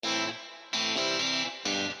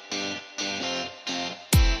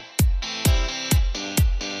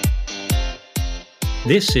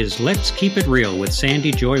This is Let's Keep It Real with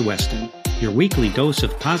Sandy Joy Weston, your weekly dose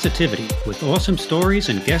of positivity with awesome stories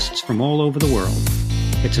and guests from all over the world.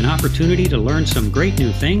 It's an opportunity to learn some great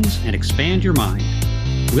new things and expand your mind.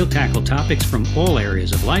 We'll tackle topics from all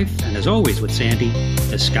areas of life, and as always with Sandy,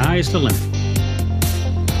 the sky's the limit.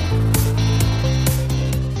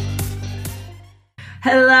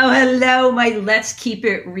 Hello, my Let's Keep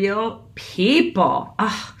It Real people.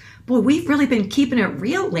 Boy, we've really been keeping it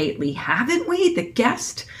real lately, haven't we? The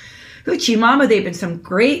guest, Hoochie Mama, they've been some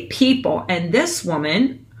great people. And this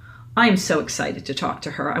woman, I am so excited to talk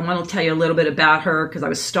to her. I want to tell you a little bit about her because I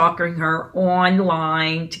was stalking her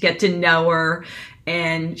online to get to know her.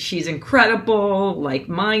 And she's incredible,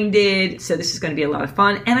 like-minded. So this is going to be a lot of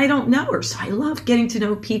fun. And I don't know her, so I love getting to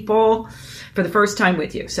know people for the first time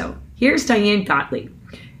with you. So here's Diane Gottlieb.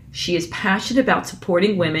 She is passionate about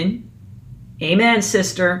supporting women, amen,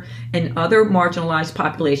 sister, and other marginalized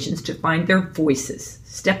populations to find their voices,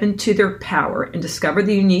 step into their power, and discover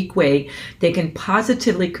the unique way they can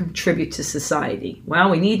positively contribute to society.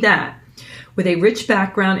 Well, we need that. With a rich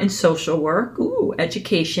background in social work,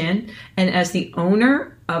 education, and as the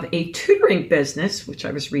owner of a tutoring business, which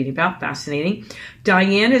I was reading about, fascinating,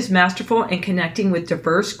 Diane is masterful in connecting with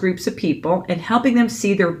diverse groups of people and helping them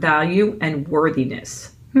see their value and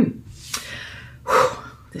worthiness.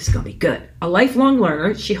 This is going to be good. A lifelong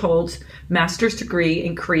learner, she holds master's degree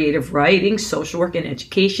in creative writing, social work, and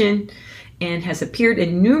education, and has appeared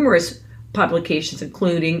in numerous publications,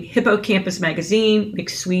 including Hippocampus Magazine,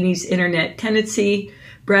 McSweeney's Internet Tendency,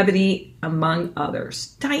 Brevity, among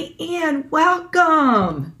others. Diane,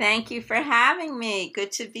 welcome. Thank you for having me.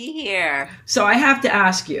 Good to be here. So I have to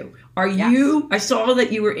ask you, I saw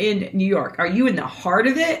that you were in New York. Are you in the heart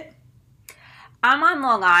of it? I'm on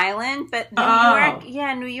Long Island, but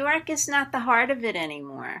New York is not the heart of it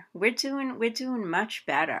anymore. We're doing much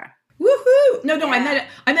better. Woohoo! No, Yeah.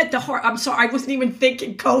 I meant the heart. I'm sorry, I wasn't even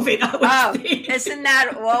thinking COVID. Isn't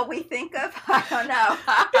that all we think of? I don't know.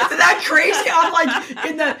 Isn't that crazy? I'm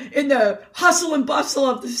like in the hustle and bustle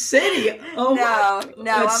of the city. Oh,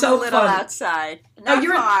 no, I'm so a little fun. outside. Not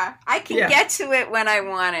far. I can get to it when I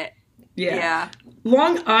want it. Yeah.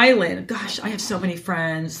 Long Island. Gosh, I have so many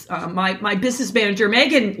friends. My business manager,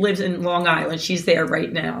 Megan, lives in Long Island. She's there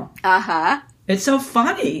right now. Uh-huh. It's so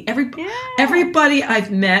funny. Everybody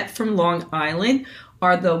I've met from Long Island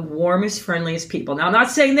are the warmest, friendliest people. Now, I'm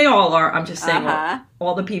not saying they all are. I'm just saying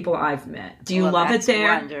all the people I've met. Do you love it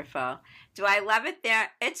there? Wonderful. Do I love it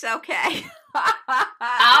there? It's okay.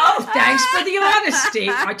 Oh, thanks for the honesty.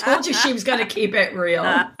 I told you she was going to keep it real.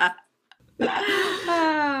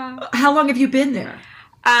 How long have you been there?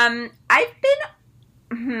 I've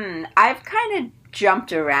kind of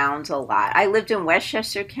jumped around a lot. I lived in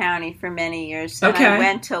Westchester County for many years. And I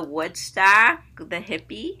went to Woodstock, the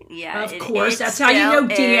hippie. Yeah, of course. That's how you know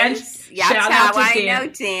Dan. Shout out to Dan. I know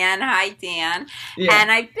Dan. Hi, Dan. Yeah.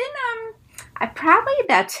 And I've been probably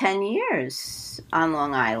about 10 years on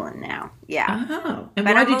Long Island now. Yeah. Oh. And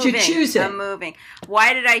why did you choose it? I'm moving.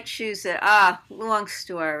 Why did I choose it? Long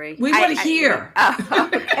story. We want to hear.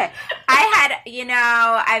 Okay.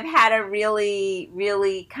 I've had a really,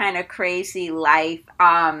 really kind of crazy life.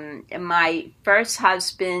 My first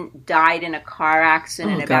husband died in a car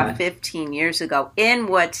accident about 15 years ago in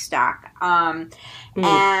Woodstock. And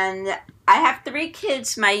I have 3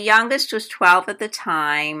 kids. My youngest was 12 at the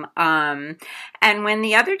time. And when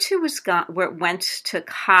the other 2 went to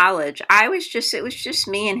college, it was just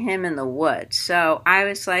me and him in the woods. So I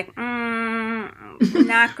was like,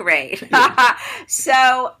 not great.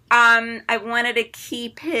 So I wanted to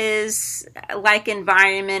keep his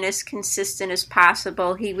environment as consistent as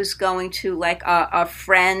possible. He was going to a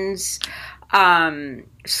friend's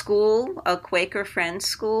school, a Quaker Friends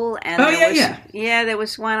school, and there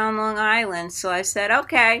was one on Long Island. So I said,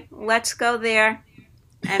 okay, let's go there,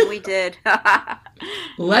 and we did.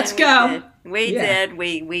 Let's go. We did.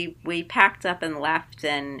 We packed up and left,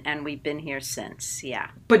 and we've been here since. Yeah.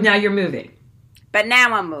 But now you're moving. But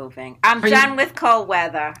now I'm moving. I'm done with cold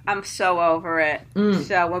weather. I'm so over it.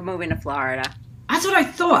 So we're moving to Florida. That's what I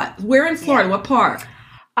thought. Where in Florida? Yeah. What part?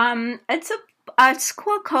 It's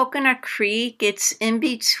called Coconut Creek. It's in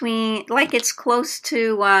between, it's close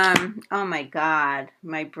to, oh my God,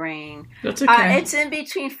 my brain. That's okay. It's in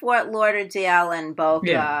between Fort Lauderdale and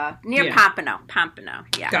Boca, near Pompano,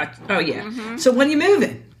 yeah. Gotcha. Oh, yeah. Mm-hmm. So when are you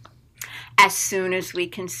moving? As soon as we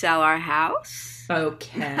can sell our house.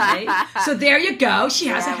 Okay. So there you go. She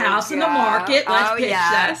has a house in the market. Let's pitch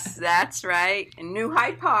that. That's right. In New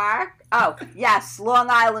Hyde Park. Oh, yes. Long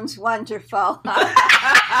Island's wonderful. Oh,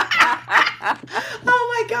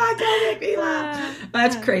 my God. Don't make me laugh.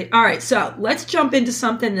 That's great. All right, so let's jump into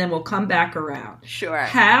something and then we'll come back around. Sure.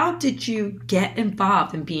 How did you get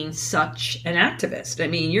involved in being such an activist? I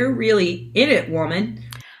mean, you're really in it, woman.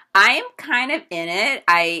 I am kind of in it.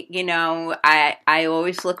 I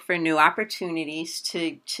always look for new opportunities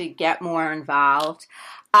to get more involved.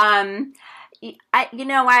 I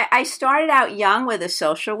started out young with a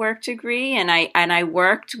social work degree, and I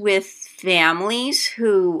worked with families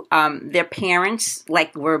who their parents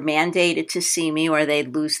were mandated to see me, or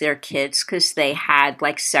they'd lose their kids because they had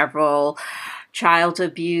several child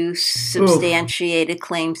abuse substantiated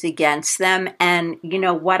claims against them. And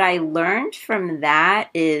what I learned from that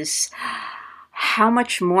is how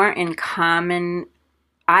much more in common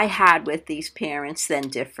I had with these parents than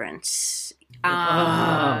difference.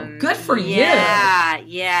 Good for you.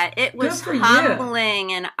 Yeah. It was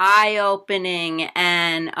humbling and eye-opening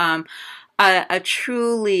and a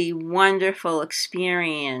truly wonderful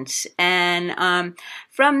experience. And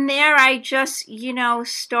from there, I just,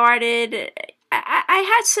 started.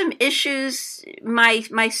 I had some issues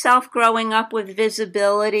myself growing up with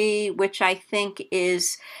visibility, which I think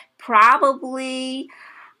is probably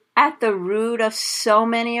at the root of so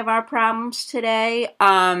many of our problems today.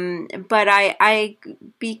 But I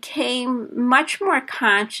became much more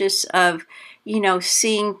conscious of,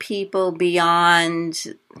 seeing people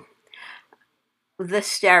beyond the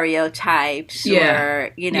stereotypes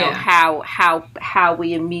or, how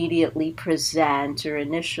we immediately present or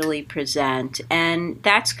initially present. And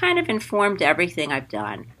that's kind of informed everything I've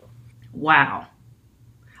done. Wow.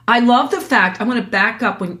 I love the fact, I'm going to back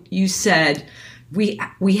up when you said we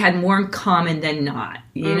had more in common than not,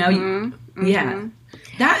 Yeah.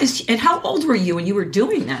 That is, and how old were you when you were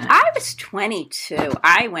doing that? I was 22.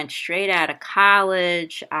 I went straight out of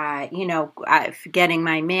college, getting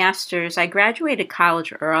my master's. I graduated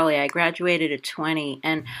college early. I graduated at 20.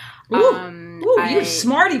 And you're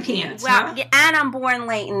smarty pants. Well, huh? Yeah, and I'm born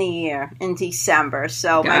late in the year, in December.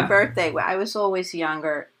 So my birthday, I was always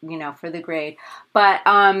younger, for the grade. But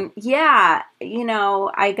I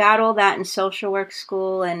got all that in social work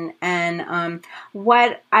school, and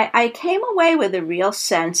what I came away with a real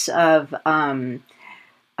sense of, if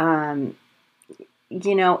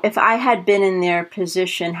I had been in their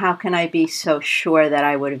position, how can I be so sure that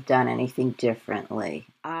I would have done anything differently?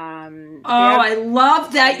 I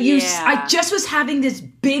love that I just was having this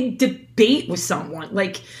big debate with someone.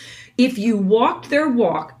 If you walked their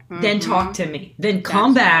walk, then talk to me, then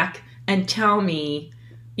come back and tell me,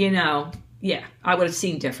 I would have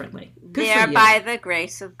seen differently. Good there, for you. By the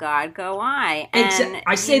grace of God, go I. And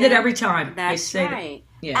I say that every time. That's right.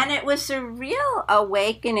 That. Yeah. And it was a real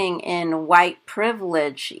awakening in white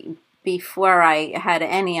privilege before I had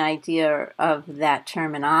any idea of that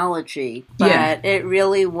terminology. But it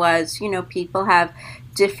really was, people have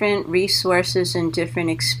different resources and different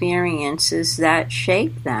experiences that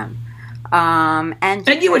shape them. And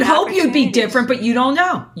you would hope you'd be different, but you don't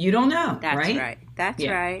know. That's right? That's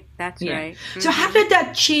right. That's right. So how did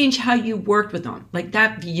that change how you worked with them?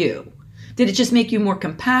 That view? Did it just make you more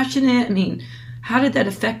compassionate? I mean, how did that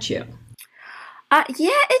affect you? It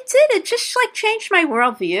did. It just changed my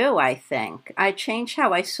worldview, I think. I changed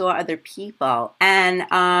how I saw other people. And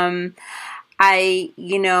I,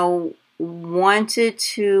 wanted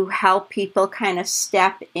to help people kind of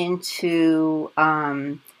step into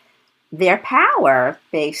their power,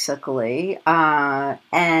 basically.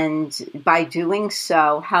 And by doing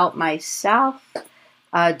so, help myself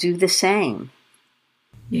do the same.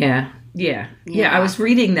 Yeah. I was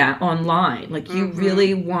reading that online. You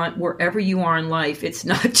really want, wherever you are in life, it's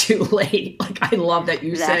not too late. I love that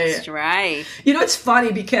you say it. That's right. It's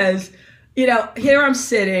funny because, here I'm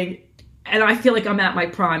sitting and I feel like I'm at my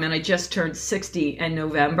prime, and I just turned 60 in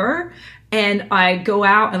November, and I go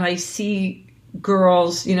out and I see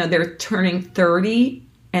girls, they're turning 30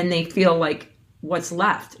 and they feel like, what's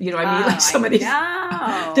left? You know what I mean? Some of these,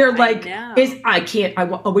 they're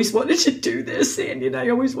I always wanted to do this, and I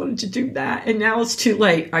always wanted to do that, and now it's too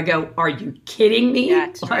late. I go, are you kidding me?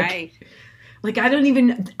 That's right. I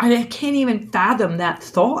can't even fathom that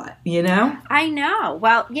thought, I know.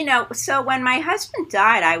 Well, so when my husband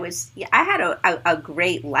died, I had a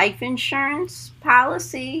great life insurance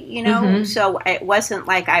policy, so it wasn't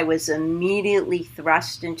like I was immediately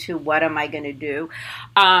thrust into what am I going to do.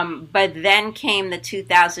 But then came the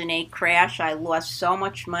 2008 crash. I lost so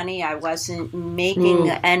much money. I wasn't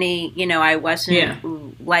making any, I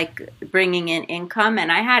wasn't bringing in income,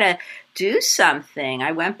 and I had to do something.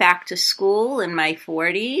 I went back to school in my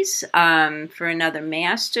 40s for another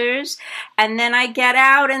master's, and then I get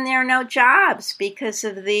out and there are no jobs because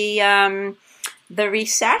of the the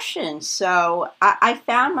recession. So I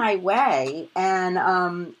found my way, and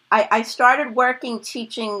I started working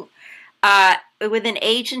teaching with an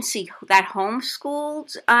agency that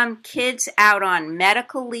homeschooled kids out on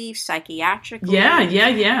medical leave, psychiatric leave.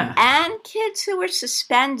 Yeah. And kids who were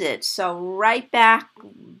suspended. So right back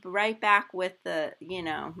with the,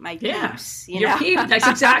 my peeps. Your peeps, that's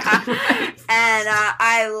exactly right. And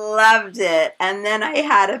I loved it. And then I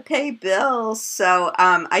had to pay bills. So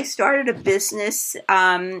I started a business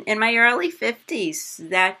in my early 50s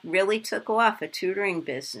that really took off, a tutoring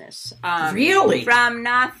business. Really? From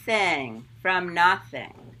nothing.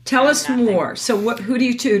 Tell us more. So who do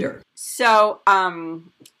you tutor? So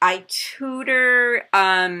I tutor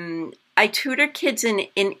kids in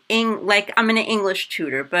like I'm an English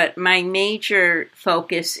tutor, but my major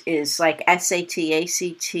focus is like SAT,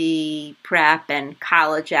 ACT prep and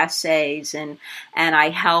college essays, and I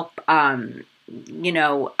help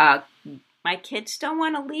my kids don't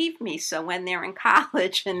want to leave me, so when they're in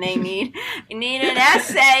college and they need an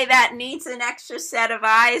essay that needs an extra set of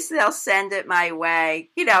eyes, they'll send it my way.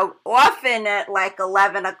 Often at like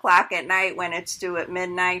 11 o'clock at night when it's due at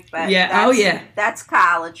midnight. But that's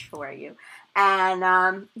college for you.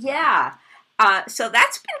 And so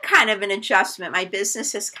that's been kind of an adjustment. My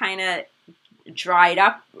business has kind of dried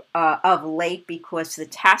up of late because the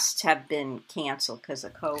tests have been canceled because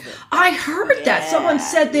of COVID. I heard that. Someone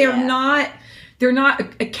said they're not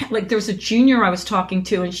like there's a junior I was talking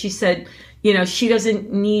to, and she said, she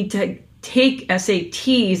doesn't need to take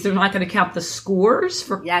SATs. They're not going to count the scores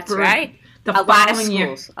for right. A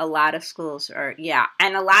lot of schools are,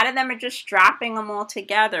 and a lot of them are just dropping them all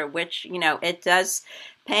together, which, it does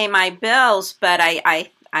pay my bills, but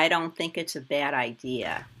I don't think it's a bad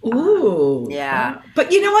idea. Ooh.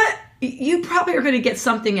 But you know what? You probably are going to get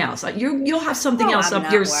something else. You'll have something else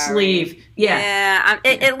up your sleeve. Yeah.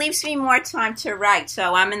 It leaves me more time to write.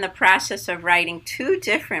 So I'm in the process of writing 2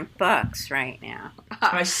 different books right now.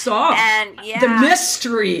 I saw. And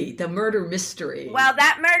the murder mystery. Well,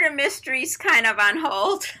 that murder mystery is kind of on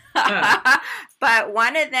hold. But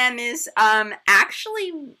one of them is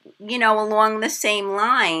actually, along the same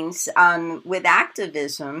lines with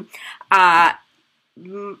activism.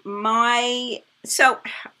 So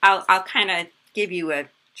I'll kind of give you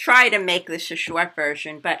try to make this a short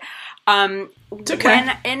version, but it's okay.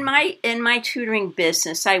 when in my tutoring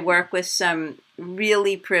business, I work with some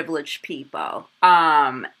really privileged people,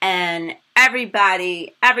 and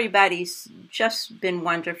everybody's just been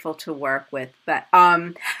wonderful to work with. But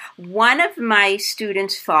one of my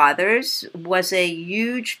students' fathers was a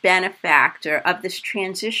huge benefactor of this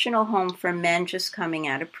transitional home for men just coming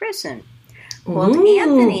out of prison, called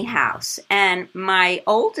Anthony House. And my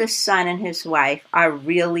oldest son and his wife are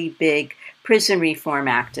really big prison reform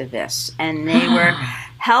activists, and they were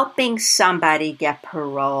helping somebody get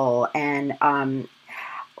parole. And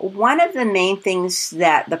one of the main things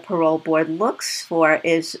that the parole board looks for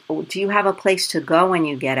is, do you have a place to go when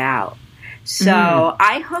you get out? So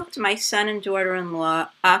I hooked my son and daughter-in-law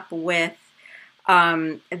up with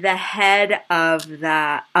the head of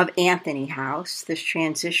Anthony House, this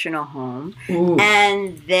transitional home,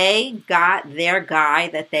 and they got their guy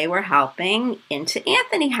that they were helping into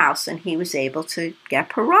Anthony House, and he was able to get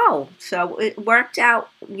parole. So it worked out,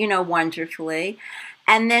 wonderfully.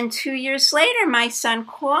 And then 2 years later, my son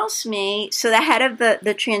calls me. So the head of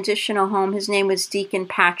the transitional home, his name was Deacon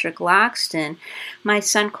Patrick Loxton. My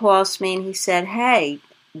son calls me and he said, "Hey,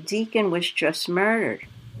 Deacon was just murdered."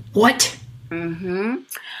 What?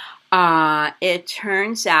 It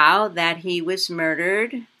turns out that he was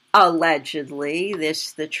murdered, allegedly,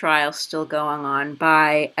 the trial's still going on,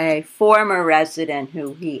 by a former resident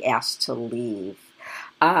who he asked to leave.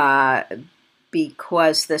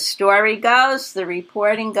 Because the story goes, the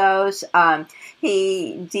reporting goes,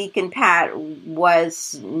 Deacon Pat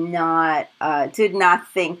did not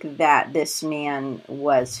think that this man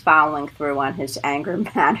was following through on his anger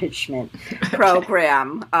management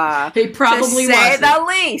program. He probably to say wasn't. the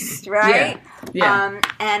least, right? Yeah.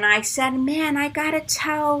 And I said, man, I got to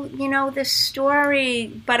tell, this story,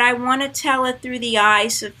 but I want to tell it through the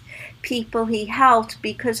eyes of people he helped,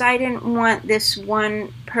 because I didn't want this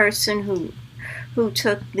one person who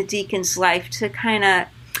took the deacon's life to kind of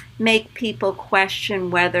make people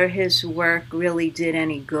question whether his work really did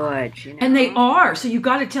any good. And they are. So you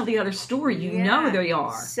got to tell the other story. You know they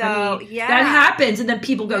are. So, that happens. And then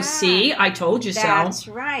people go, see, I told you so. That's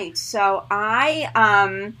right. So I,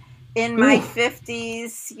 in my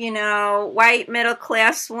 50s, white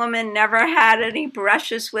middle-class woman, never had any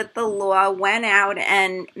brushes with the law, went out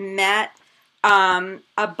and met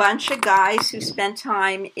a bunch of guys who spent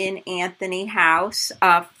time in Anthony House.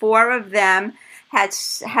 4 of them had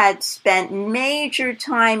spent major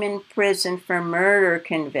time in prison for murder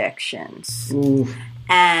convictions. Ooh.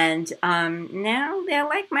 And now they're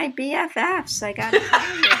like my BFFs, I gotta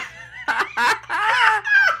tell you.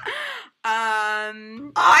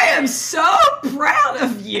 I am so proud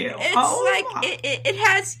of you. It's it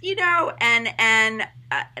has, and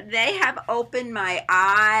they have opened my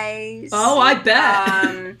eyes. Oh, I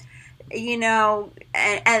bet.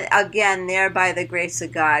 And again, there by the grace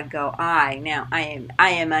of God go I. Now, I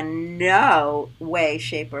am in no way,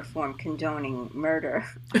 shape, or form condoning murder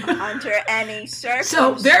under any circumstances.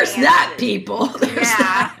 So there's that, people. There's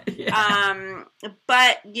that. Yeah.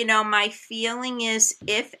 But, my feeling is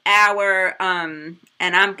if our, and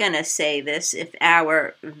I'm going to say this, if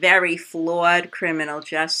our very flawed criminal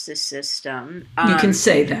justice system. You can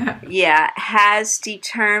say that. Yeah, has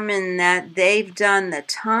determined that they've done the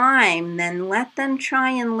time, then let them try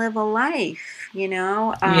and live a life,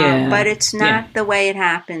 But it's not the way it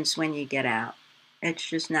happens when you get out. It's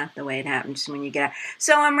just not the way it happens when you get out.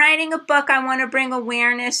 So I'm writing a book. I want to bring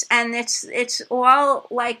awareness, and it's all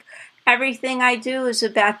like everything I do is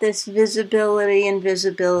about this visibility and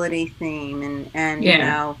visibility theme, and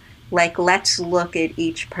let's look at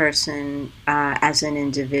each person as an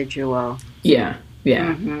individual. Yeah.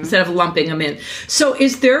 Yeah, instead of lumping them in. So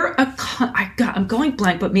is there I'm going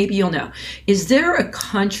blank, but maybe you'll know. Is there a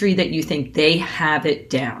country that you think they have it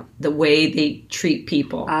down, the way they treat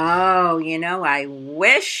people? Oh, I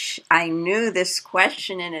wish I knew this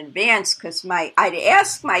question in advance, because I'd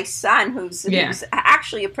ask my son, who's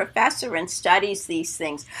actually a professor and studies these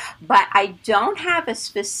things. But I don't have a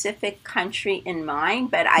specific country in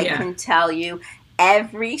mind, but I can tell you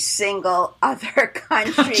every single other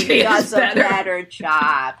country does a better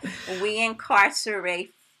job. We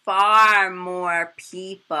incarcerate far more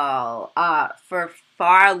people for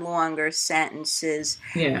far longer sentences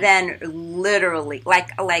than literally,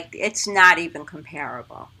 like it's not even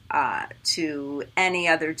comparable to any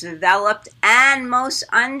other developed and most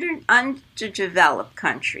underdeveloped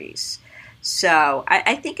countries. So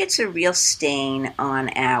I think it's a real stain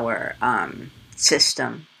on our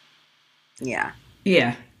system. Yeah.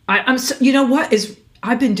 Yeah. I'm so,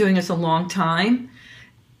 I've been doing this a long time,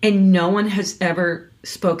 and no one has ever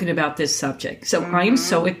spoken about this subject. So I am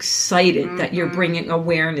so excited that you're bringing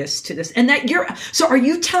awareness to this, and that so are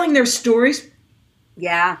you telling their stories?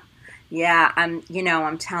 Yeah.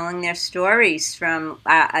 I'm telling their stories from,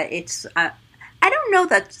 I don't know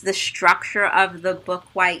the structure of the book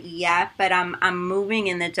quite yet, but I'm moving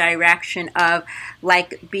in the direction of,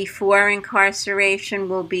 like, before incarceration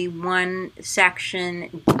will be one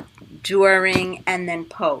section, during, and then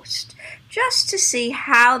post, just to see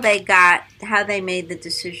how they made the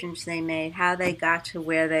decisions they made, how they got to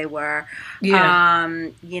where they were,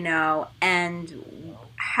 and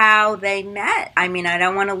how they met. I mean, I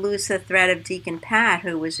don't want to lose the thread of Deacon Pat,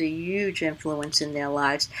 who was a huge influence in their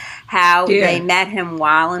lives, how they met him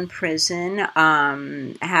while in prison,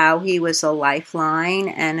 how he was a lifeline,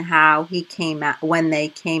 and how he came out. When they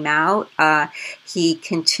came out, he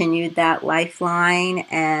continued that lifeline,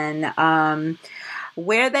 and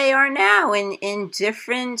where they are now in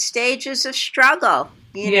different stages of struggle,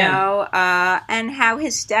 and how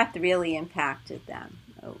his death really impacted them.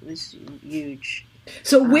 It was huge.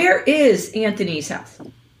 So where is Anthony's house?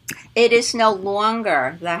 It is no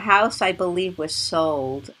longer. The house, I believe, was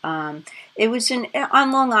sold. It was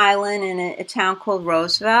on Long Island in a town called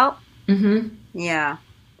Roosevelt. Mm-hmm. Yeah.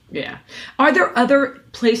 Yeah. Are there other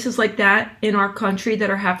places like that in our country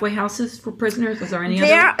that are halfway houses for prisoners? Is there any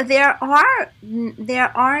other?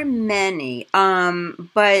 There are many,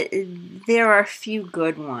 but there are a few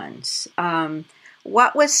good ones.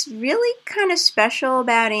 What was really kind of special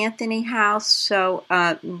about Anthony House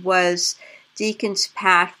was Deacon's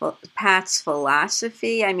Pat's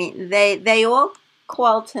philosophy. I mean, they all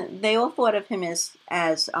thought of him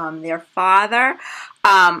as their father,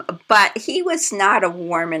 but he was not a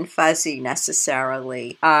warm and fuzzy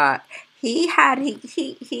necessarily. He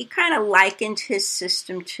kind of likened his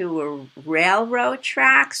system to a railroad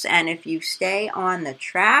tracks, and if you stay on the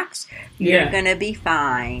tracks, you're going to be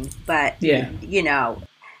fine. But,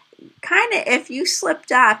 kind of if you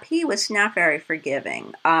slipped up, he was not very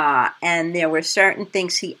forgiving. And there were certain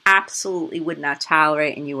things he absolutely would not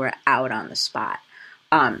tolerate, and you were out on the spot.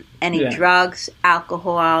 Any drugs,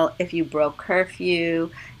 alcohol, if you broke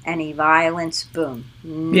curfew, any violence, boom.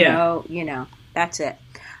 No, that's it.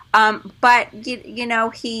 But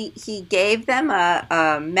he gave them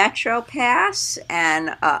a Metro pass and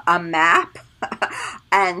a map,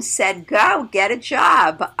 and said, "Go get a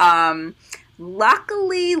job."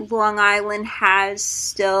 Luckily, Long Island has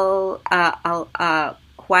still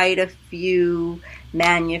quite a few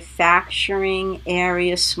manufacturing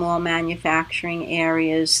areas, small manufacturing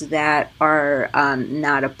areas that are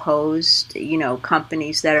not opposed,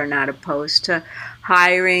 companies that are not opposed to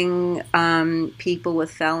hiring people with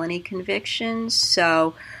felony convictions.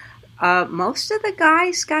 So most of the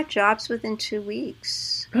guys got jobs within 2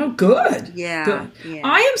 weeks. Oh, good. Yeah. Good. Yeah.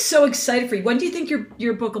 I am so excited for you. When do you think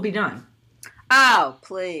your book will be done? Oh,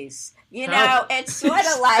 please. It's sort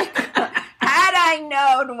of like, had I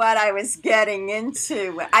known what I was getting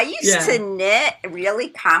into. I used to knit really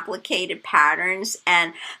complicated patterns,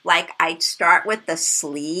 and I'd start with the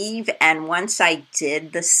sleeve, and once I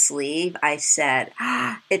did the sleeve, I said,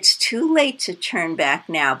 it's too late to turn back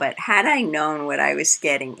now, but had I known what I was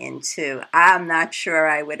getting into, I'm not sure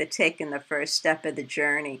I would have taken the first step of the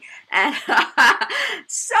journey. And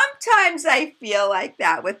sometimes I feel like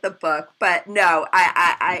that with the book, but no,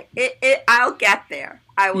 I'll get there.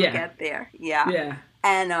 I will get there. Yeah. Yeah.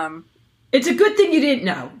 And it's a good thing you didn't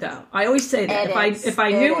know, though. I always say that. If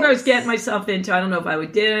I knew what I was getting myself into, I don't know if I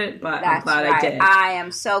would do it, but I'm glad I did. I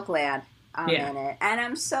am so glad I'm in it, and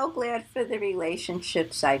I'm so glad for the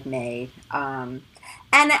relationships I've made. And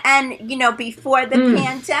before the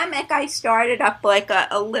pandemic, I started up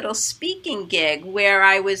a little speaking gig where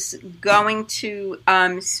I was going to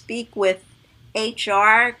speak with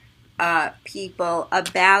HR people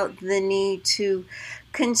about the need to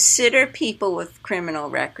consider people with criminal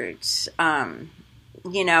records,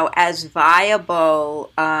 as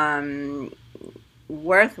viable,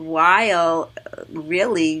 worthwhile,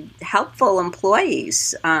 really helpful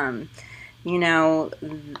employees.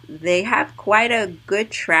 They have quite a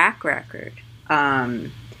good track record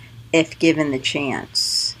if given the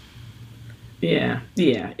chance. Yeah.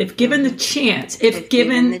 If given the chance. If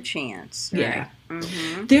given the chance. Right. Yeah.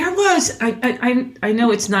 Mm-hmm. There was, I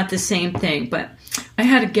know it's not the same thing, but I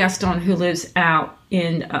had a guest on who lives out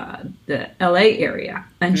in the LA area,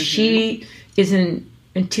 and she is an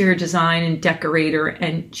interior design and decorator,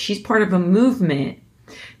 and she's part of a movement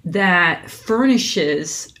that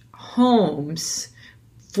furnishes homes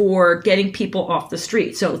for getting people off the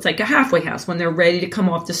street. So it's like a halfway house. When they're ready to come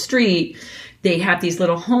off the street, they have these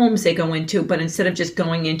little homes they go into, but instead of just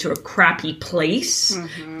going into a crappy place,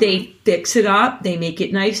 they fix it up, they make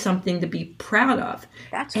it nice, something to be proud of.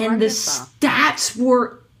 That's and wonderful. The stats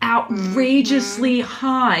were outrageously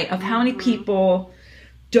high of how many people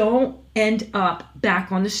don't end up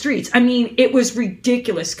back on the streets. I mean, it was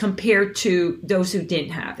ridiculous compared to those who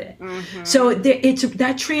didn't have it. So it's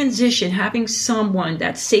that transition, having someone,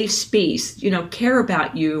 that safe space, care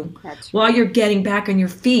about you while you're getting back on your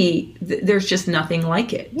feet. There's just nothing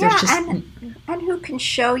like it. Yeah, There's just, and who can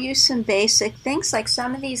show you some basic things. Like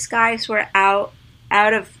some of these guys were out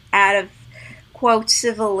of quote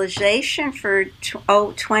civilization for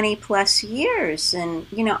 20 plus years, and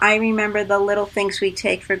I remember the little things we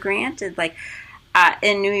take for granted, like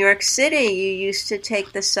in New York City you used to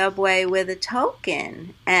take the subway with a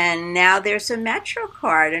token, and now there's a Metro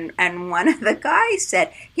card, and one of the guys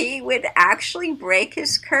said he would actually break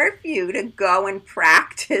his curfew to go and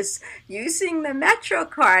practice using the Metro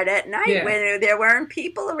card at night when there weren't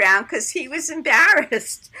people around because he was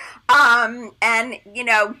embarrassed. And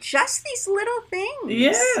just these little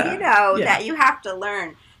things that you have to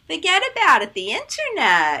learn. Forget about it. The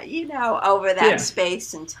internet, over that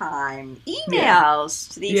space and time.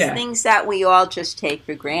 Emails, these things that we all just take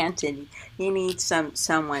for granted. You need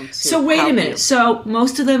someone to. So wait a minute. You. So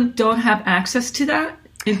most of them don't have access to that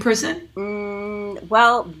in prison?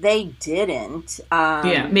 Well, they didn't.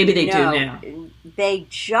 Maybe they do now. They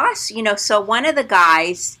just, so one of the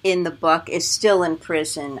guys in the book is still in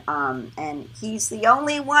prison, and he's the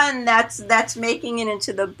only one that's making it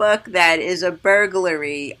into the book that is a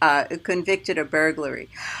burglary, convicted of burglary.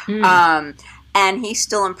 And he's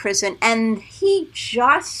still in prison, and he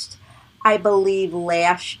just, I believe,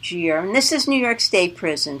 last year, and this is New York State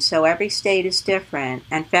prison, so every state is different,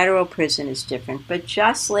 and federal prison is different, but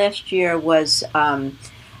just last year was,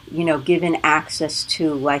 given access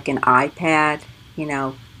to like an iPad,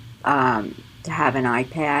 to have an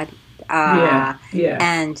iPad.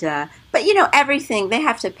 And, but everything, they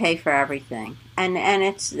have to pay for everything. And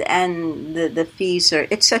the fees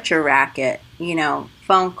it's such a racket,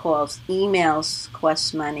 phone calls, emails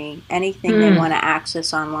cost money, anything they want to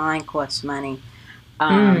access online costs money.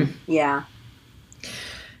 Yeah.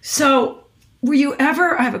 So were you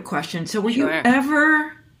ever, I have a question. So were you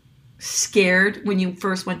ever scared when you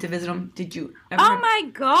first went to visit them? Did you ever? Oh my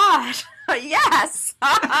God. Yes.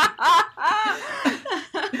 I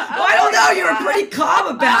don't know. You were pretty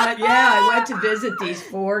calm about it. Yeah, I went to visit these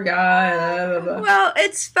four guys. Well,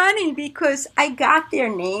 it's funny because I got their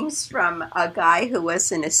names from a guy who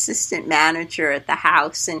was an assistant manager at the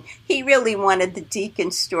house, and he really wanted the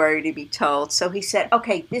Deacon story to be told. So he said,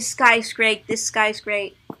 okay, this guy's great,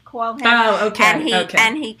 call him. Oh, okay.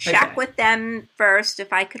 And he checked with them first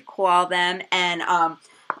if I could call them. And,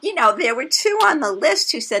 there were two on the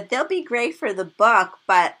list who said they'll be great for the book,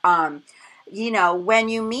 but, when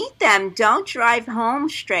you meet them, don't drive home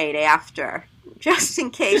straight after, just in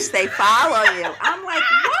case they follow you. I'm like,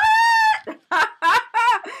 what?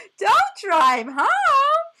 Don't drive home.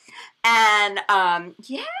 And,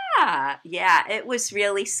 it was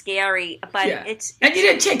really scary, but it's... And you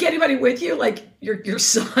didn't take anybody with you, like your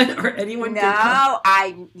son or anyone? No,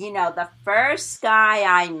 the first guy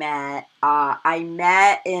I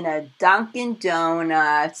met in a Dunkin'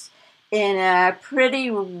 Donuts in a pretty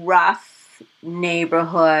rough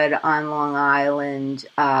neighborhood on Long Island,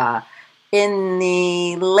 in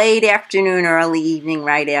the late afternoon, early evening,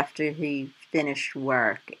 right after he finished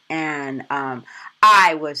work. And,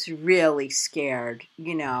 I was really scared,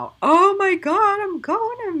 oh my God, I'm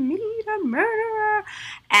going to meet a murderer.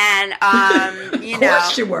 And, Of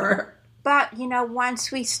course you were. But,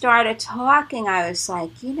 once we started talking, I was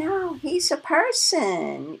like, he's a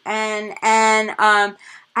person. And I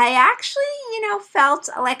actually, felt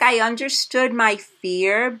like I understood my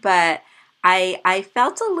fear, but I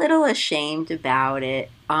felt a little ashamed about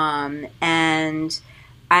it. And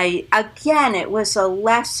it was a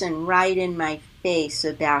lesson right in my face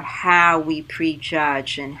about how we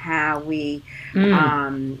prejudge and how we,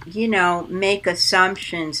 make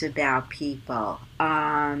assumptions about people.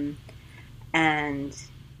 But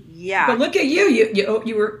look at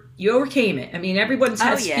you overcame it. I mean, everyone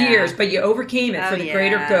has fears, but you overcame it for the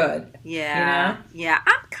greater good. Yeah. Yeah.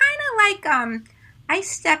 I'm kind of like, I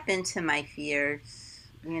step into my fears.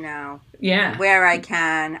 Where I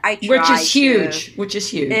can. I try Which is huge.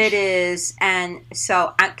 It is. And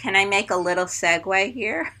so can I make a little segue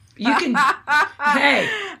here? You can. Hey,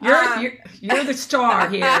 you're the star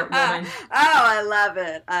here, woman. Oh, I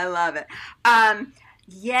love it.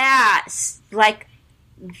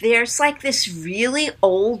 There's this really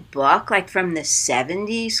old book, from the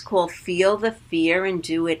 70s called Feel the Fear and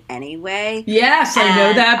Do It Anyway. Yes, I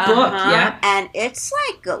know that book. Yeah. And it's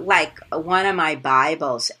like one of my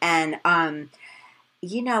Bibles. And,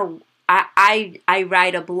 I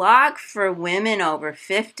write a blog for women over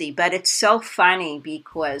 50, but it's so funny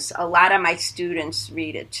because a lot of my students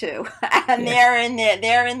read it too. And they're in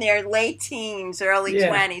their late teens, early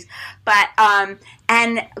 20s. But,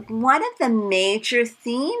 and one of the major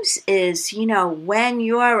themes is, when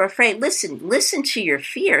you're afraid, listen to your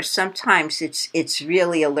fear. Sometimes it's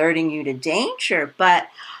really alerting you to danger, but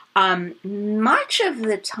much of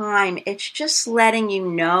the time it's just letting you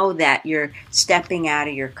know that you're stepping out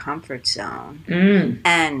of your comfort zone.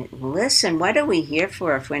 And listen, what are we here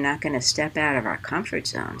for if we're not going to step out of our comfort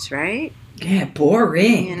zones, right? Yeah,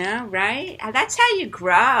 boring. Right? That's how you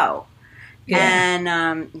grow. Yeah.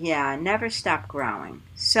 And never stop growing.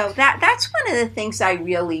 So that's one of the things I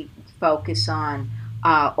really focus on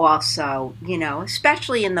also,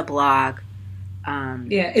 especially in the blog.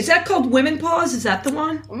 Is that called Women Pause? Is that the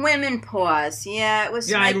one? Women Pause. Yeah, it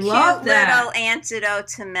was my cute little antidote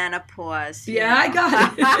to menopause. Yeah, I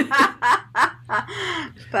got it.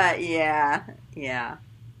 But yeah.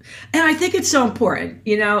 And I think it's so important.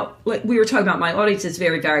 Like we were talking about, my audience is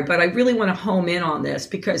very varied, but I really want to home in on this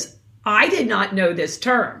because I did not know this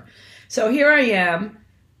term. So here I am,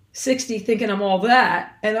 60, thinking I'm all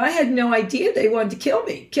that, and I had no idea they wanted to kill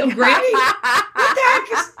me. Kill Granny? What the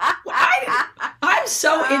heck is... I'm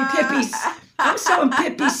so in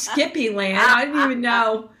Pippi Skippy land. I didn't even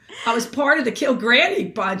know I was part of the Kill Granny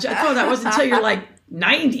bunch. I thought that was until you're like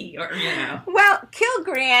 90 or Well, Kill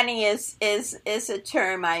Granny is a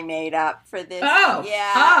term I made up for this.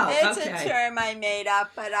 It's a term I made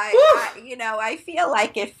up, but I feel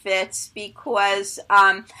like it fits because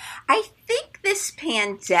I think this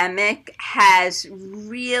pandemic has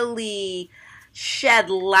really shed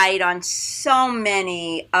light on so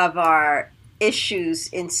many of our issues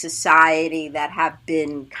in society that have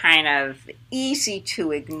been kind of easy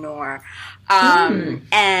to ignore.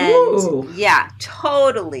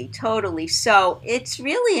 Totally. So it's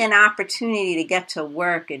really an opportunity to get to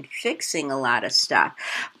work and fixing a lot of stuff.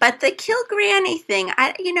 But the Kill Granny thing,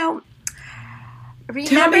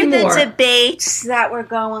 remember the debates that were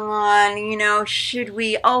going on, should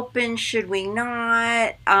we open, should we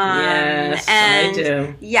not? Yes, I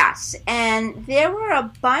do. Yes, and there were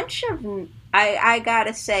a bunch of... I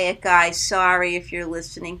gotta say it, guys. Sorry if you're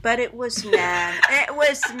listening, but it was men. It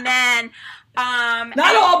was men.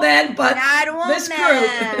 Not all men, but not all this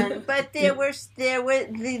men. group. But there were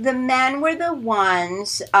the men were the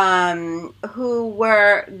ones who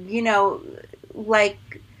were, like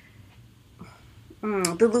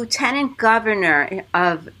the lieutenant governor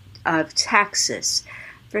of Texas.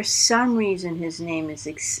 For some reason, his name is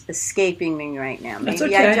escaping me right now. Maybe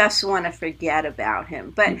okay. I just want to forget about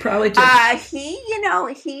him. But you probably do.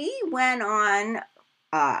 He went on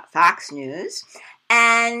Fox News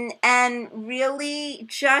and really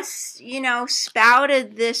just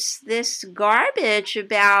spouted this garbage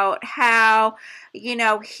about how he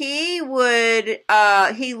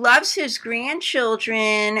loves his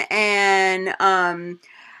grandchildren and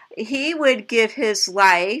he would give his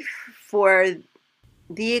life for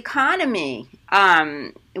the economy,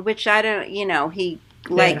 which I don't, he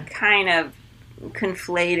kind of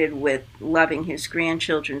conflated with loving his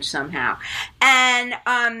grandchildren somehow. And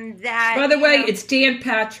that. By the way, it's Dan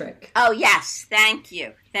Patrick. Oh yes, thank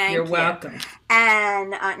you. You're welcome.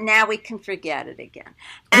 And now we can forget it again.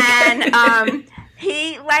 And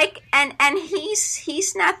he's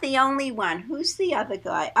not the only one. Who's the other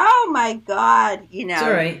guy? Oh my God, It's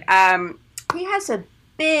all right. He has a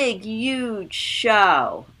big, huge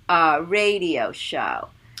show, radio show.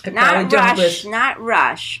 Not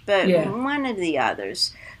Rush, but one of the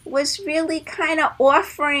others was really kind of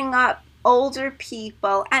offering up older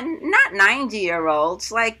people and not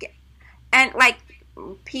 90-year-olds, like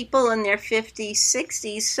people in their 50s,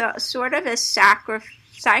 60s, sort of as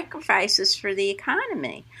sacrifices for the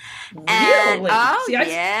economy. Really? And, See,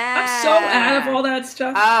 I'm so out of all that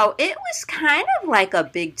stuff. Oh, it was kind of like a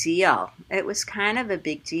big deal. It was kind of a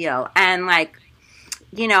big deal. And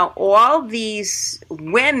all these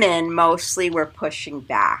women mostly were pushing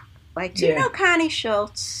back. Like, do you know Connie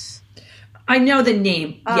Schultz? I know the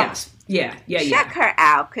name. Yes. Yeah. Check her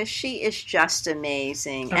out because she is just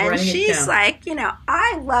amazing. And she's like,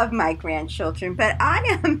 I love my grandchildren, but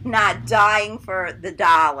I am not dying for the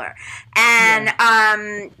dollar. And,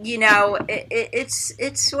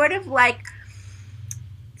 it's sort of like,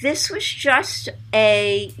 this was just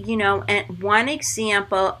one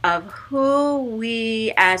example of who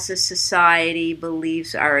we as a society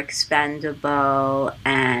believes are expendable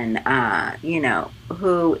and,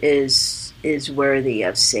 who is worthy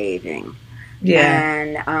of saving.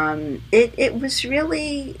 Yeah. And it was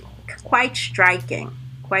really quite striking.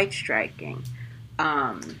 You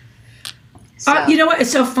know what?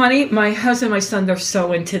 It's so funny. My husband and my son, they're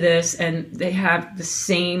so into this, and they have the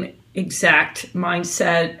same exact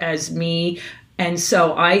mindset as me. And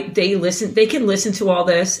so they can listen to all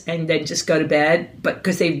this and then just go to bed, but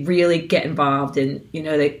because they really get involved and,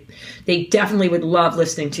 they definitely would love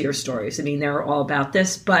listening to your stories. I mean, they're all about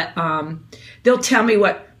this, but they'll tell me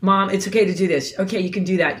Mom, it's okay to do this. Okay, you can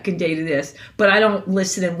do that. You can do this. But I don't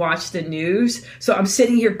listen and watch the news. So I'm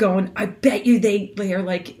sitting here going, I bet you they're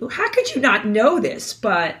like, how could you not know this?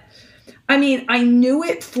 But I mean, I knew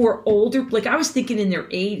it for older, like I was thinking in their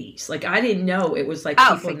 80s. Like I didn't know it was like.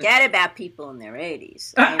 Oh, forget about people in their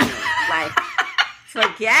 80s. I mean,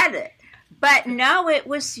 forget it. But no, it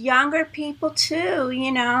was younger people too,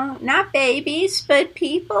 not babies, but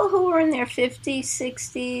people who were in their 50s,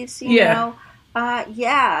 60s, you know. You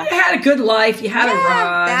had a good life. You had a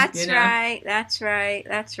run. That's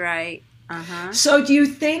right. Uh-huh. So do you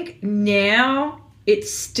think now it's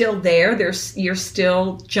still there? You're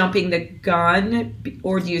still jumping the gun,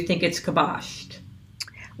 or do you think it's kiboshed?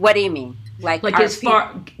 What do you mean? Like as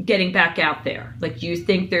far getting back out there? Like, do you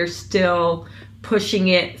think they're still pushing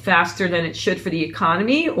it faster than it should for the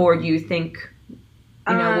economy, or do you think?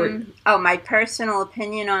 My personal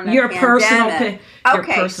opinion on the pandemic.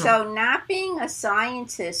 Okay, so not being a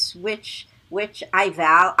scientist, which I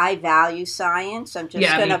value science. I'm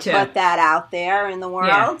just going to put that out there in the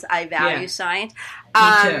world. Yeah. I value science. Me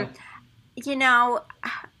too.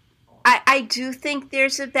 I do think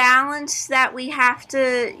there's a balance that we have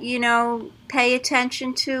to, pay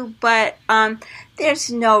attention to, but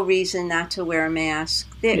there's no reason not to wear a mask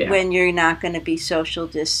when you're not going to be social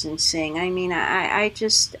distancing. I mean, I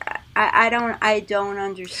don't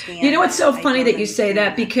understand. You know, it's so funny that you say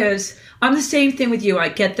that because I'm the same thing with you. I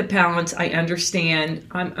get the balance. I understand.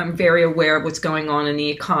 I'm very aware of what's going on in the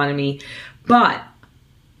economy. But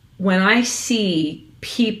when I see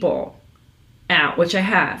people out, which I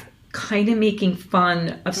have, kind of making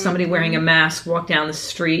fun of somebody wearing a mask walk down the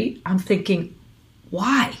street, I'm thinking,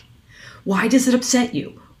 why? Why does it upset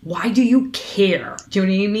you? Why do you care? Do you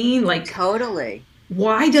know what I mean? Like, totally.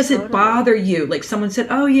 Why does it bother you? Like someone said,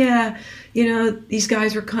 oh yeah, these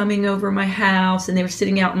guys were coming over my house and they were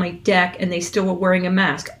sitting out on my deck and they still were wearing a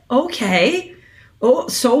mask. Okay. Oh,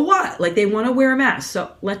 so what? Like, they want to wear a mask,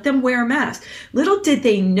 so let them wear a mask. Little did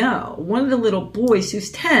they know, one of the little boys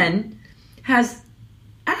who's 10 has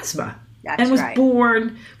asthma. And was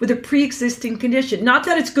born with a pre-existing condition. Not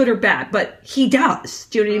that it's good or bad, but he does.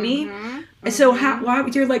 Do you know what I mean? And so why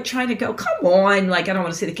would you're like trying to go, come on, like, I don't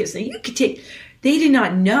want to say the kids, you could take, they did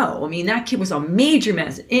not know. I mean, that kid was on major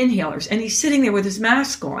meds, inhalers, and he's sitting there with his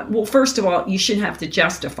mask on. Well, first of all, you shouldn't have to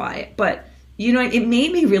justify it, but you know, it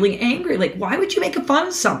made me really angry. Like, why would you make fun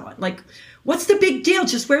of someone? Like, what's the big deal?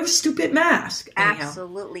 Just wear the stupid mask.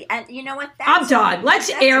 Absolutely. And you know what? I'm done.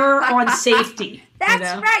 Let's err on safety.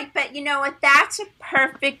 That's right. But you know what? That's a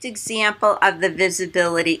perfect example of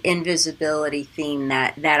the invisibility theme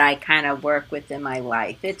that I kind of work with in my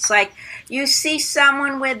life. It's like you see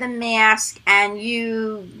someone with a mask and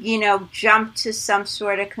you jump to some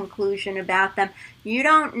sort of conclusion about them. You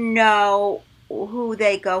don't know who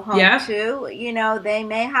they go home to. You know, they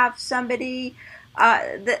may have somebody,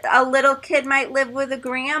 a little kid might live with a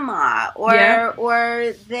grandma,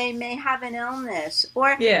 or they may have an illness,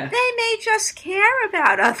 or they may just care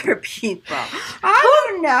about other people. I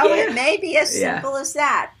don't know. It may be as simple as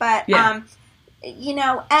that. But you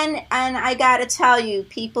know, and I got to tell you,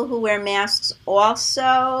 people who wear masks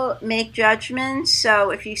also make judgments. So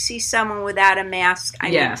if you see someone without a mask,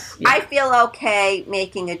 I feel okay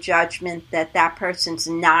making a judgment that person's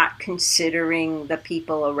not considering the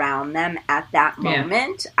people around them at that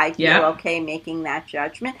moment. I feel okay making that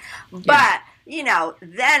judgment. But you know,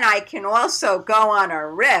 then I can also go on a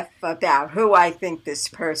riff about who I think this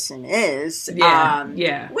person is.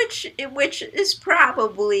 Which is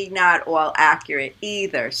probably not all accurate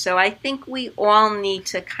either. So I think we all need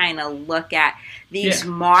to kind of look at these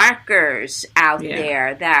markers out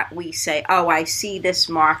there that we say, oh, I see this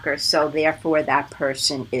marker, so therefore that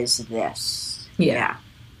person is this. Yeah.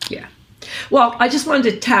 Well, I just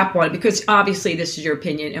wanted to tap on it because obviously this is your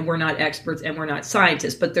opinion and we're not experts and we're not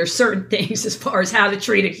scientists, but there's certain things as far as how to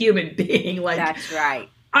treat a human being. Like, that's right.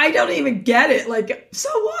 I don't even get it. Like, so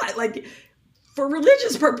what? Like, for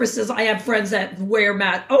religious purposes, I have friends that wear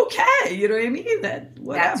masks. Okay, you know what I mean? That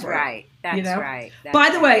whatever. That's right. That's right.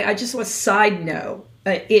 By the way, I just want to side note.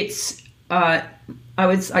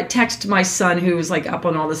 I text my son who was like up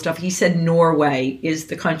on all this stuff. He said Norway is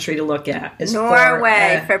the country to look at.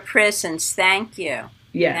 Norway for prisons. Thank you.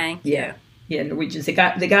 Thank you. Yeah, Norwegians. They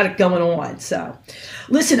got it going on. So,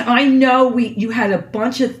 listen, I know you had a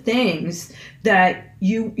bunch of things that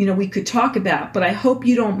we could talk about, but I hope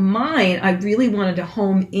you don't mind. I really wanted to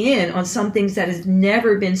home in on some things that has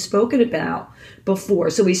never been spoken about before.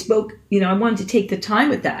 So we spoke, I wanted to take the time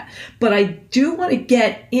with that. But I do want to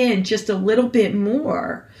get in just a little bit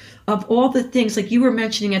more of all the things like you were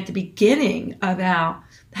mentioning at the beginning about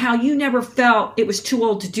how you never felt it was too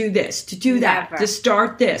old to do this, to do that, to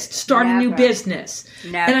start this, to start a new business.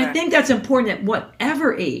 Never. And I think that's important at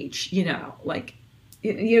whatever age,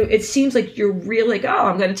 it seems like you're really like, oh,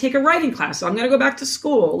 I'm going to take a writing class. So I'm going to go back to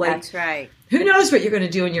school. Like, that's right. Who knows what you're going to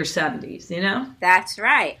do in your 70s, That's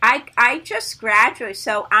right. I just graduated,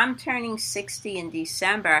 so I'm turning 60 in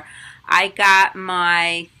December. I got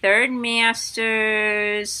my third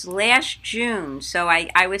master's last June, so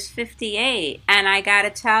I was 58. And I got to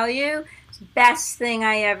tell you, it's the best thing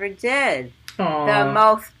I ever did.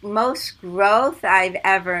 The most growth I've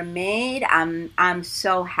ever made. I'm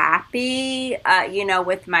so happy,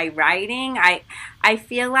 with my writing. I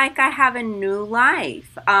feel like I have a new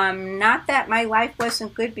life. Not that my life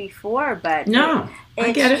wasn't good before, but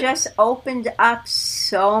it's just opened up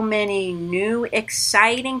so many new,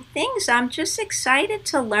 exciting things. I'm just excited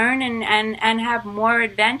to learn and have more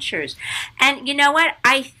adventures. And you know what?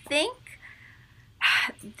 I think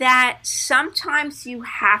that sometimes you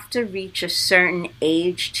have to reach a certain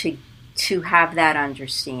age to have that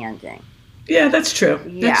understanding. Yeah, that's true.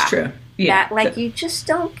 That's true. Yeah. That, you just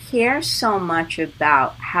don't care so much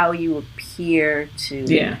about how you appear to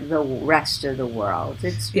the rest of the world.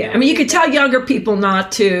 It's I mean, you could tell younger people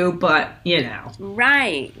not to, but,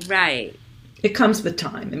 Right. It comes with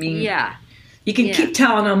time. I mean, you can keep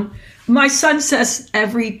telling them. My son says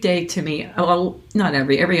every day to me, well, not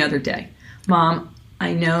every other day, Mom,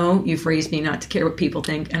 I know you've raised me not to care what people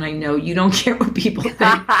think, and I know you don't care what people think.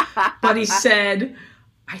 But he said,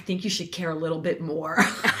 I think you should care a little bit more.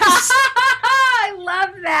 I love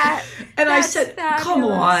that. And I said, fabulous. Come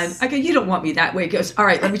on. I go, you don't want me that way. He goes, all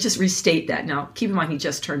right, let me just restate that. Now, keep in mind, he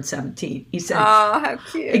just turned 17. He said, oh, how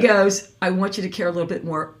cute. He goes, I want you to care a little bit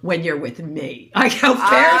more when you're with me. I go, fair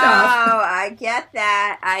enough. Oh, I get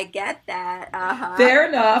that. Uh-huh. Fair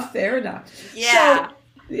enough. Yeah.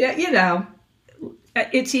 So,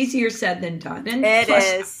 it's easier said than done. And It plus,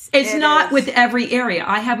 is. It's It not is. with every area.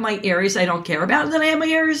 I have my areas I don't care about, and then I have my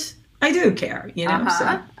areas I do care, you know. So,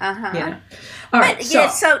 yeah. All right. But,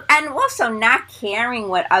 so and also not caring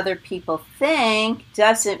what other people think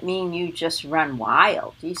doesn't mean you just run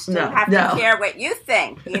wild. You still have to care what you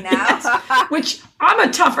think, you know. Yes. Which I'm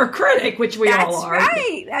a tougher critic, which we all are.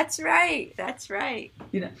 That's right.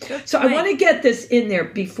 You know. So I want to get this in there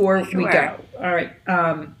before we go. All right.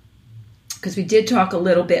 Because we did talk a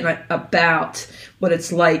little bit about what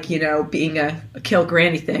it's like, you know, being a kill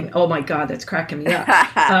granny thing. Oh my God, that's cracking me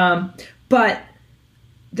up. But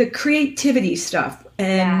the creativity stuff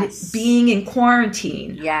and being in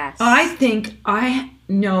quarantine. Yes. I think I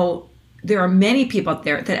know there are many people out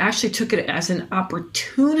there that actually took it as an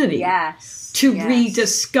opportunity to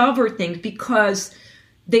rediscover things because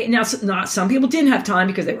not some people didn't have time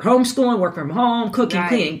because they were homeschooling, work from home, cooking,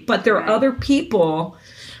 cleaning. But there are other people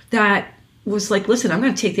that was like, listen, I'm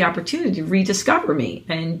going to take the opportunity to rediscover me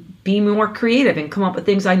and be more creative and come up with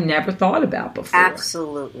things I never thought about before.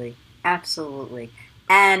 Absolutely.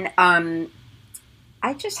 And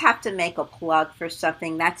I just have to make a plug for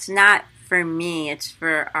something that's not for me, it's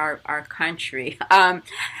for our country.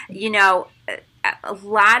 You know, a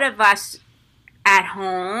lot of us at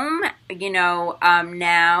home, you know,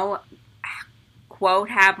 now, quote,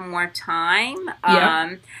 have more time.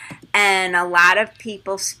 And a lot of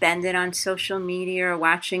people spend it on social media or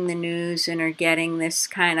watching the news and are getting this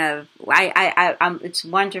kind of, it's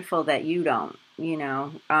wonderful that you don't, you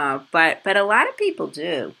know, but a lot of people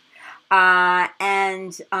do. I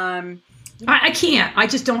can't. I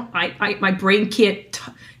just don't. My brain can't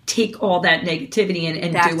take all that negativity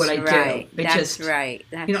and do what I do. That's right.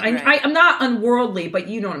 You know, I'm not unworldly, but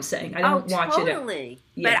you know what I'm saying. I don't watch it. Totally.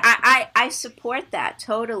 But I support that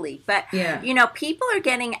totally. But you know, people are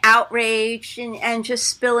getting outraged and just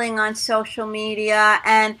spilling on social media,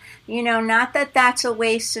 and you know, not that that's a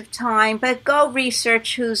waste of time, but go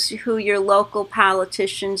research who your local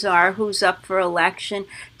politicians are, who's up for election.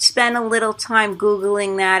 Spend a little time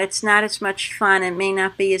Googling that. It's not as much fun. It may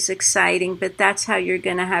not be as exciting, but that's how you're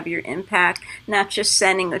going to have your impact, not just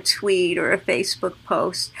sending a tweet or a Facebook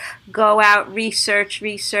post. Go out, research.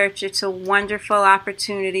 It's a wonderful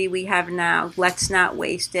opportunity we have now. Let's not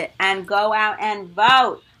waste it. And go out and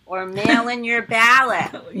vote or mail in your ballot.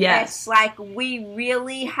 Yes. It's like we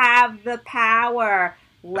really have the power.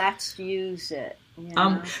 Let's use it.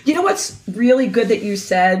 You know what's really good that you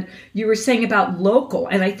said? You were saying about local,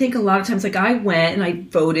 and I think a lot of times, like I went and I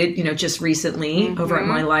voted, you know, just recently over at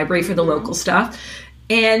my library for the local stuff,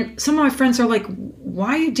 and some of my friends are like, "Why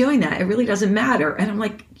are you doing that? It really doesn't matter." And I'm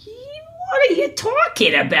like, what are you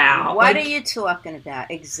talking about? What are you talking about?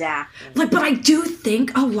 Exactly. Like, but I do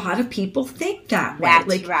think a lot of people think that way.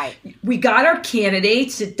 That's right. We got our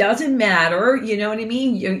candidates. It doesn't matter. You know what I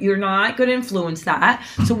mean? You're not going to influence that.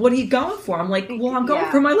 So what are you going for? I'm like, well, I'm going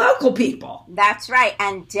for my local people. That's right.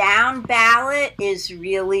 And down ballot is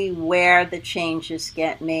really where the changes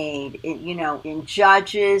get made. You know, in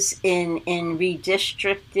judges, in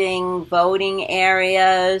redistricting, voting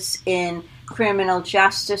areas, in criminal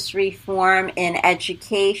justice reform, in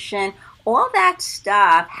education, all that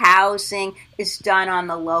stuff, housing, is done on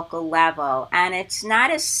the local level. And it's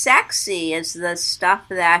not as sexy as the stuff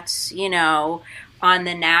that's, you know, on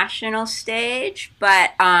the national stage,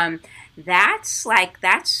 but that's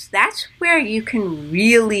where you can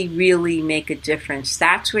really, really make a difference.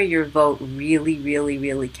 That's where your vote really, really,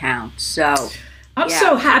 really counts. So I'm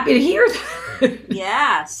so happy to hear that.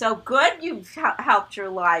 Yeah, so good you've helped your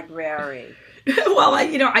library. Well, I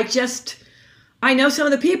know some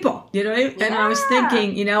of the people, you know, and I was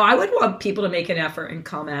thinking, you know, I would want people to make an effort and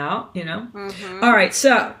come out, you know. Mm-hmm. All right,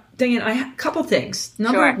 so, Diane, I have a couple things.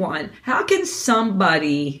 Number one, how can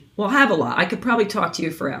somebody, well, I have a lot. I could probably talk to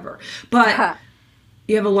you forever, but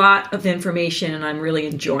you have a lot of information and I'm really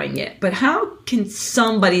enjoying it. But how can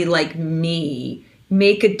somebody like me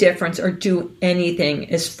make a difference or do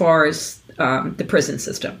anything as far as the prison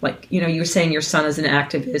system? Like, you know, you were saying your son is an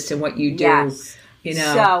activist and what you do, you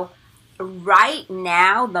know. So right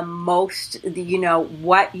now, the most, you know,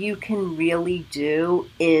 what you can really do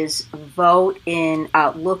is vote in,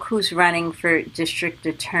 look who's running for district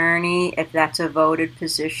attorney, if that's a voted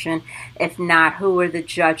position. If not, who are the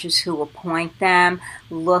judges who appoint them?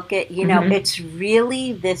 Look at, you know, it's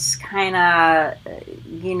really this kind of,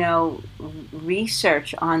 you know,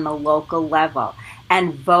 research on the local level.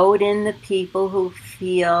 And vote in the people who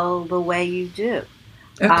feel the way you do,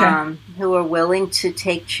 who are willing to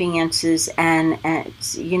take chances and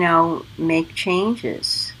you know, make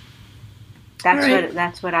changes.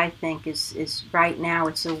 That's what I think is right now.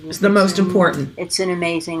 It's the most important. It's an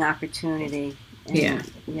amazing opportunity. Yeah.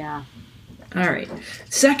 Yeah. All right.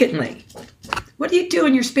 Secondly, what do you do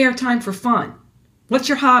in your spare time for fun? What's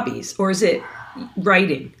your hobbies? Or is it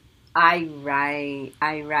writing? I write,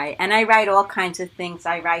 and I write all kinds of things.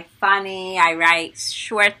 I write funny, I write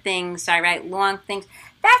short things, I write long things.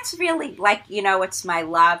 That's really like, it's my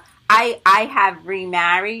love. I have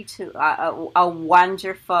remarried to a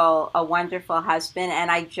wonderful husband, and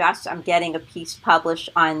I'm getting a piece published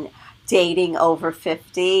on dating over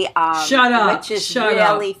 50. Shut up. Which is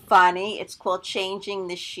really funny. It's called Changing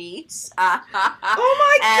the Sheets. Oh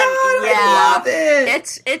my God, I love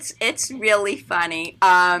it. It's really funny.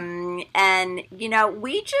 And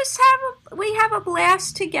we have a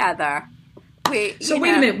blast together. Wait a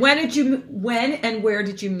minute. When and where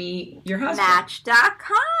did you meet your husband?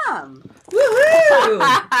 Match.com.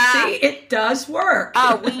 Woohoo! See, it does work.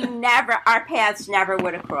 Our paths never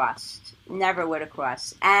would have crossed. Never would have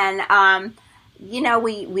crossed. And,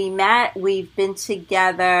 we met, we've been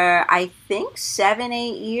together, I think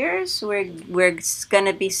 7-8 years. We're going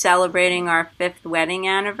to be celebrating our 5th wedding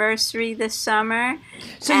anniversary this summer.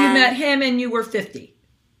 So you met him and you were 50.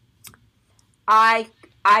 I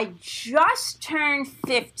just turned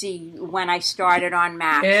 50 when I started on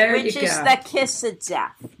Match, which is the kiss of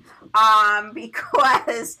death.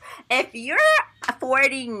 Because if you're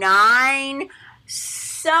 49,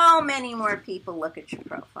 so many more people look at your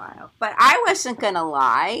profile. But I wasn't going to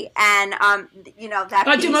lie. And,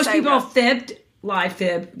 that do most people live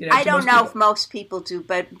fib? I don't know if most people do,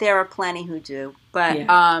 but there are plenty who do. But,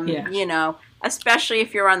 especially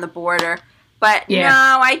if you're on the border. But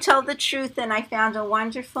no, I told the truth, and I found a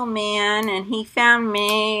wonderful man, and he found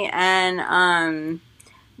me, and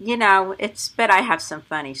but I have some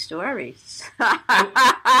funny stories.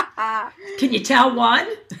 Can you tell one?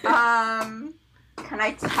 Can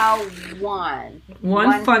I tell one?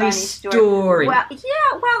 One funny story. Well,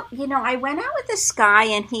 I went out with this guy,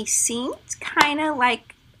 and he seemed kind of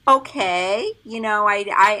like okay.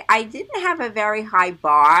 I didn't have a very high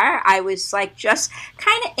bar. I was like just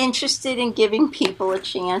kind of interested in giving people a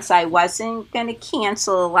chance. I wasn't going to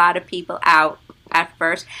cancel a lot of people out at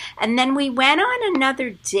first. And then we went on another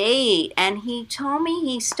date, and he told me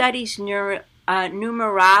he studies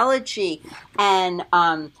numerology, and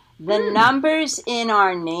the numbers in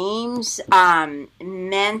our names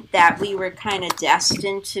meant that we were kind of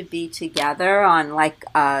destined to be together on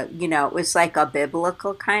it was like a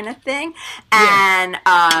biblical kind of thing. And,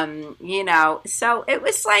 so it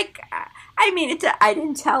was like, I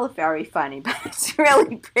didn't tell it very funny, but it's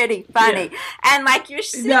really pretty funny. Yeah. And like you're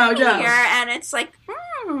sitting here and it's like,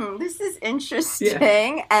 this is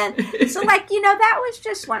interesting. Yeah. And so that was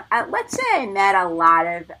just one, let's say I met a lot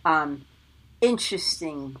of,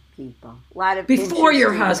 interesting people. A lot of before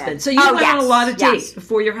your husband. Men. So you went on a lot of dates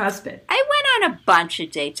before your husband. I went on a bunch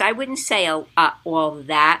of dates. I wouldn't say all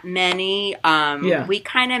that many. We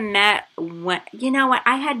kind of met when,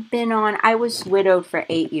 I was widowed for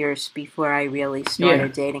 8 years before I really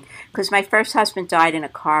started dating, because my first husband died in a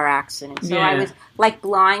car accident. So I was like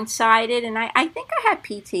blindsided, and I think I had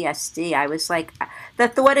PTSD. I was like, the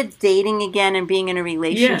thought of dating again and being in a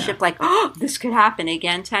relationship, like, oh, this could happen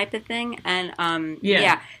again type of thing. And,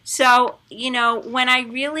 So, when I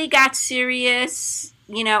really got serious,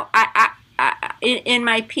 in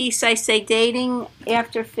my piece, I say dating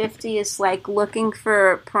after 50 is like looking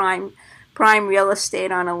for prime real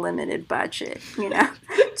estate on a limited budget. Do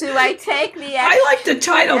I take the extra? I like the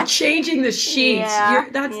title, Changing the Sheets.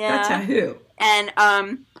 That's a who. And,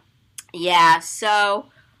 so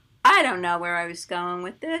I don't know where I was going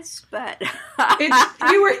with this, but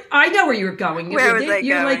I know where you were going. Where was I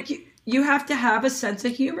going? You have to have a sense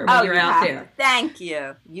of humor when you're out there. Thank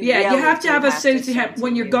you. You have to have a sense of humor.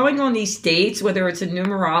 When you're going on these dates, whether it's a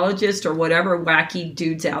numerologist or whatever wacky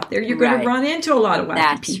dudes out there, you're going to run into a lot of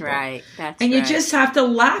wacky people. That's and you just have to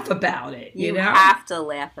laugh about it, you know? have to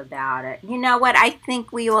laugh about it. You know what? I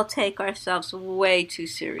think we all take ourselves way too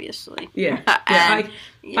seriously. Yeah. I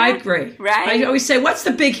agree. Right? I always say, what's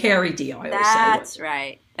the big hairy deal? That's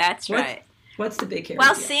right. What's the big hairy deal?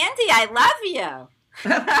 Well, Sandy, I love you.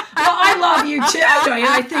 Well, I love you too, and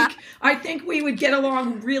I think we would get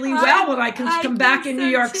along really well when I can come back in New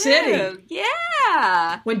York City.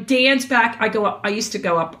 Yeah. When Dan's back, I used to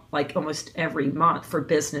go up like almost every month for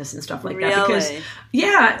business and stuff like that. Because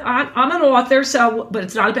I'm an author, but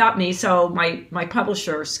it's not about me. So my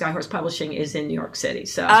publisher, Skyhorse Publishing, is in New York City.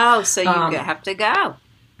 So you have to go.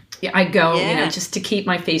 Yeah, I go, just to keep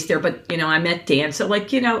my face there. But, I met Dan. So,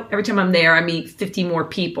 every time I'm there, I meet 50 more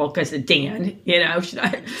people because of Dan,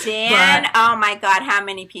 Dan, oh, my God. How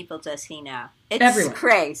many people does he know? It's everyone.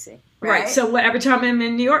 Crazy. Right. So every time I'm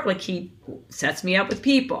in New York, like he sets me up with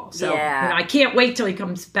people. So I can't wait till he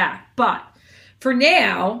comes back. But for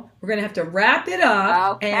now, we're going to have to wrap it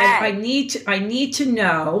up. Okay. And I need to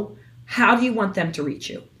know, how do you want them to reach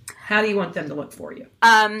you? How do you want them to look for you?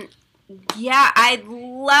 Yeah, I'd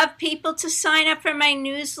love people to sign up for my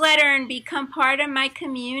newsletter and become part of my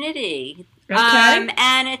community. Okay.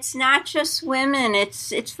 And it's not just women.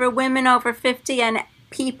 It's for women over 50 and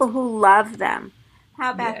people who love them.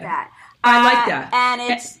 How about that? I like that. And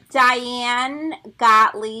it's Diane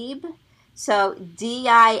Gottlieb. So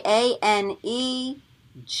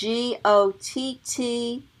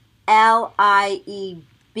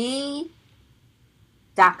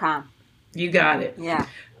DianeGottlieb.com. You got it. Yeah.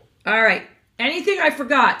 All right. Anything I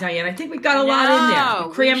forgot, Diane? I think we got a lot in there.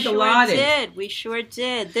 We crammed a lot in. We sure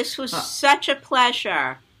did. This was such a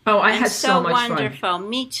pleasure. Oh, I had so much wonderful. fun.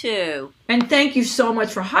 Me too. And thank you so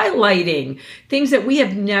much for highlighting things that we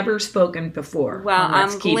have never spoken before. Well,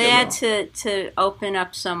 I'm glad to open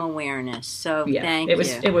up some awareness. So thank you.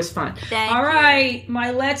 It was fun. Thank All you. right,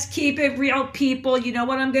 my Let's Keep It Real people. You know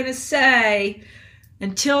what I'm going to say.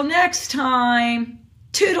 Until next time,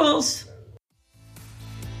 toodles.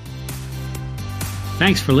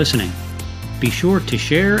 Thanks for listening. Be sure to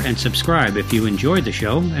share and subscribe if you enjoyed the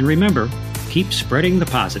show, and remember, keep spreading the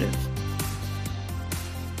positive.